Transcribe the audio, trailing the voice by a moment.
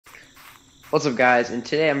What's up guys, and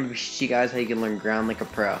today I'm going to teach you guys how you can learn ground like a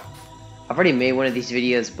pro. I've already made one of these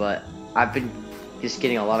videos, but I've been just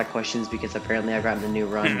getting a lot of questions because apparently I've gotten a new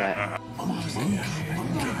run that...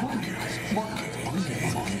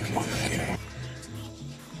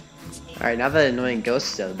 Alright, now that annoying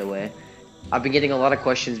ghost is out of the way, I've been getting a lot of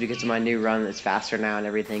questions because of my new run that's faster now and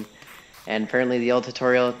everything. And apparently the old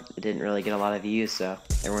tutorial, it didn't really get a lot of views, so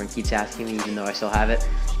everyone keeps asking me even though I still have it.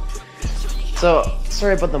 So,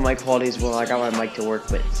 sorry about the mic quality as well. I got my mic to work,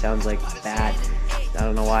 but it sounds like bad. I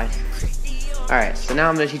don't know why. Alright, so now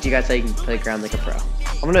I'm going to teach you guys how you can play ground like a pro.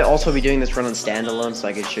 I'm going to also be doing this run on standalone so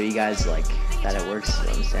I can show you guys like that it works on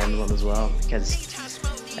standalone as well. Because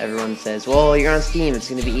everyone says, well, you're on Steam, it's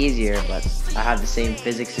going to be easier, but I have the same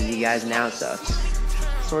physics as you guys now, so it's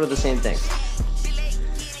sort of the same thing.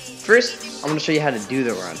 First, I'm going to show you how to do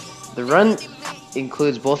the run. The run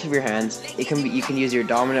includes both of your hands. You can use your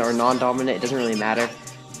dominant or non-dominant, it doesn't really matter.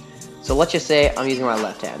 So let's just say I'm using my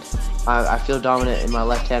left hand. I feel dominant in my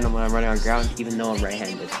left hand when I'm running on ground, even though I'm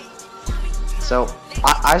right-handed. So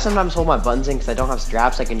I sometimes hold my buttons in because I don't have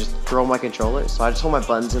straps. I can just throw my controller. So I just hold my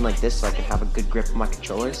buttons in like this so I can have a good grip on my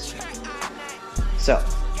controllers. So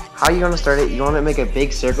how you want to start it? You want to make a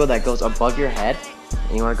big circle that goes above your head,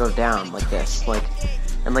 and you want to go down like this, like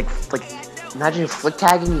imagine flick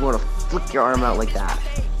tagging. You want to flick your arm out like that.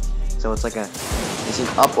 So it's like it's an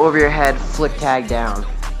up over your head, flick tag down,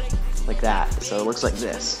 like that. So it looks like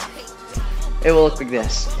this. It will look like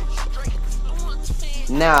this.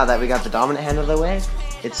 Now that we got the dominant hand out of the way,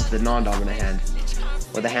 it's the non-dominant hand,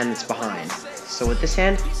 or the hand that's behind. So with this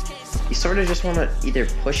hand, you sort of just want to either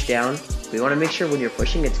push down. We want to make sure when you're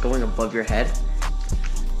pushing, it's going above your head.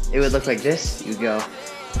 It would look like this. You go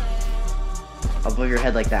above your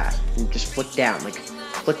head like that, and just flick down, like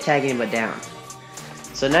flick tagging but down.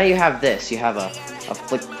 So now you have this. You have a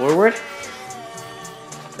flick forward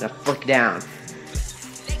and a flick down.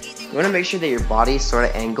 You want to make sure that your body is sort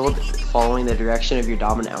of angled, following the direction of your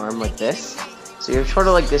dominant arm like this. So you're sort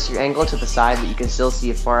of like this. You're angled to the side, but you can still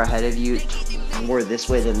see far ahead of you, more this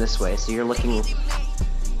way than this way. So you're looking.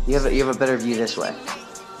 You have a better view this way.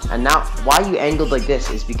 And now, why you angled like this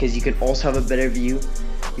is because you can also have a better view.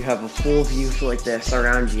 You have a full view like this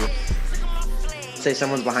around you. Say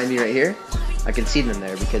someone's behind me right here, I can see them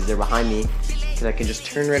there because they're behind me, because I can just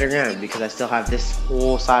turn right around because I still have this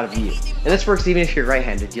whole side of view. And this works even if you're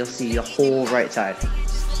right-handed. You'll see the whole right side.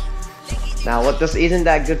 Now what this isn't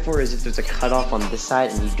that good for is if there's a cutoff on this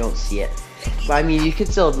side and you don't see it. But I mean, you can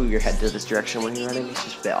still move your head to this direction when you're running. It's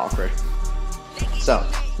just a bit awkward. So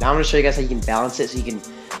now I'm going to show you guys how you can balance it so you can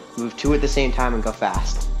move two at the same time and go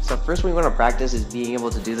fast. So first we want to practice is being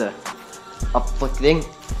able to do the up flick thing.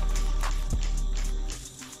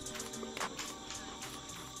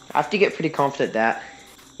 After you get pretty confident at that,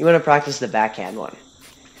 you want to practice the backhand one.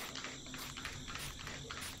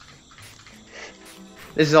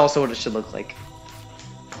 This is also what it should look like.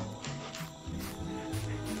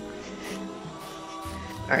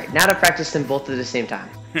 Alright, now to practice them both at the same time.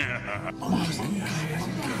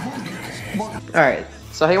 Alright,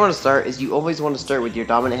 so how you want to start is you always want to start with your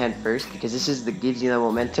dominant hand first, because this is gives you the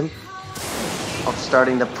momentum of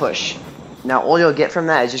starting the push. Now all you'll get from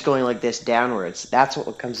that is just going like this downwards. That's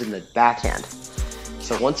what comes in the backhand.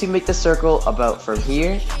 So once you make the circle about from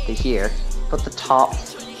here to here, put the top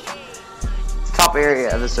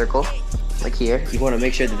area of the circle, like here, you want to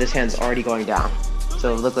make sure that this hand's already going down. So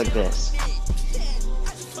it'll look like this.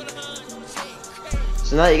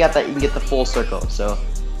 So now that you got that, you can get the full circle. So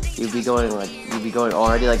you'd be going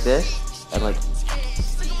already like this, and like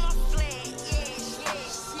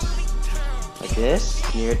this,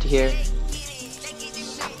 near to here.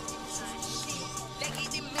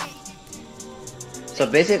 So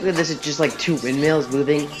basically this is just like two windmills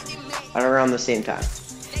moving at around the same time.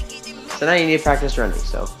 So now you need to practice running.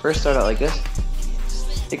 So first start out like this.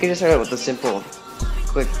 You can just start out with a simple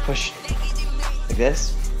quick push like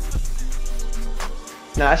this.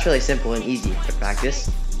 Now that's really simple and easy to practice.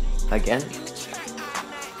 Again.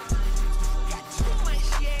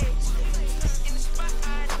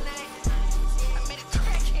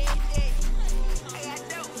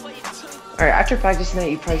 Alright, after practicing that,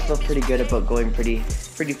 you probably feel pretty good about going pretty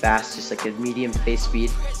fast, just like a medium pace speed.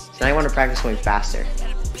 So now you want to practice going faster.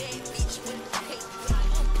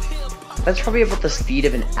 That's probably about the speed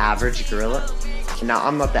of an average gorilla. And now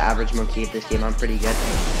I'm not the average monkey at this game, I'm pretty good.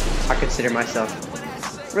 I consider myself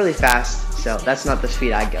really fast, so that's not the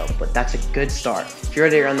speed I go, but that's a good start. If you're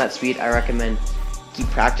already around that speed, I recommend keep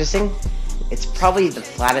practicing. It's probably the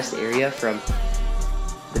flattest area from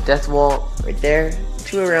the death wall right there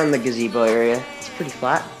to around the gazebo area. It's pretty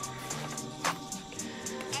flat.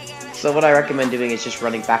 So what I recommend doing is just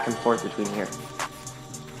running back and forth between here.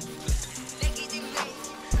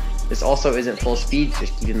 This also isn't full speed,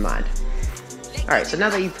 just keep in mind. Alright, so now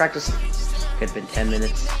that you've practiced, could have been 10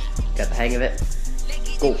 minutes, got the hang of it,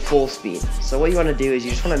 go full speed. So what you want to do is you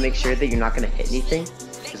just want to make sure that you're not going to hit anything,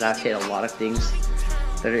 because I've hit a lot of things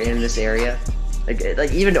that are in this area,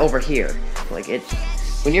 like even over here, like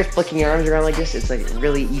when you're flicking your arms around like this, it's like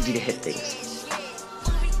really easy to hit things.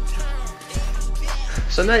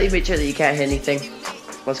 So now that you've made sure that you can't hit anything,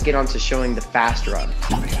 let's get on to showing the fast run.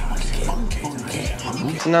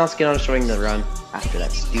 So now let's get on to showing the run after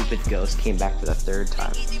that stupid ghost came back for the 3rd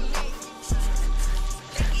time.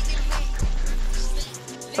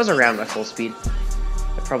 It was around my full speed.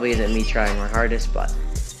 It probably isn't me trying my hardest, but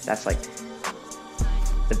that's like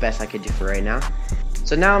the best I could do for right now.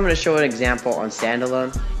 So now I'm going to show an example on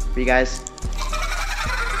standalone for you guys.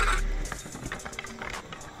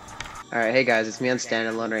 Alright, hey guys, it's me on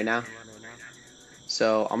standalone right now.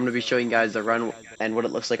 So I'm going to be showing you guys the run and what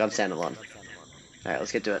it looks like on standalone. Alright,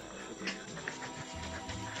 let's get to it.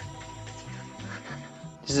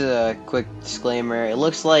 This is a quick disclaimer. It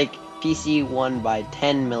looks like PC won by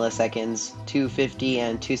 10 milliseconds, 250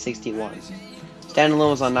 and 261. Standalone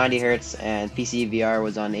was on 90 Hz and PC VR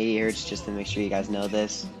was on 80 Hz, just to make sure you guys know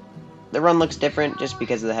this. The run looks different just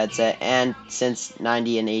because of the headset, and since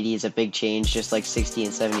 90 and 80 is a big change, just like 60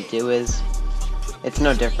 and 72 is, it's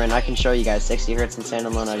no different. I can show you guys 60 Hz and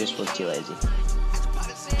standalone, I just was too lazy.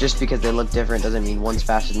 Just because they look different doesn't mean one's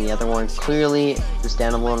faster than the other one. Clearly, the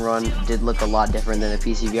standalone run did look a lot different than the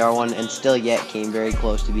PC VR one, and still yet came very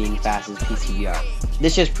close to being fast as PC VR.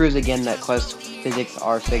 This just proves again that Quest physics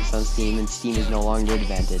are fixed on Steam, and Steam is no longer an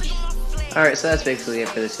advantage. Alright, so that's basically it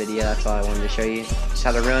for this video. That's all I wanted to show you. Just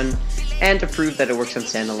how to run, and to prove that it works on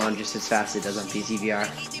standalone just as fast as it does on PC VR.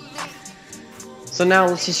 So now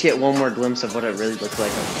let's just get one more glimpse of what it really looks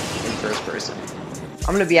like in first person.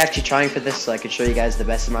 I'm going to be actually trying for this so I can show you guys the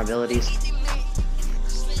best of my abilities.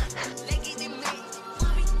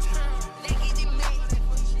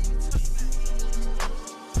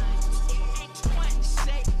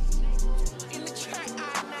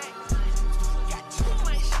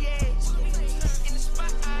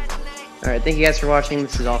 Alright, thank you guys for watching.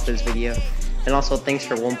 This is all for this video. And also, thanks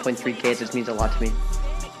for 1.3k. This means a lot to me.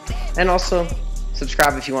 And also,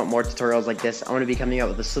 subscribe if you want more tutorials like this. I'm going to be coming out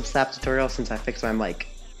with a slip slap tutorial since I fixed my mic.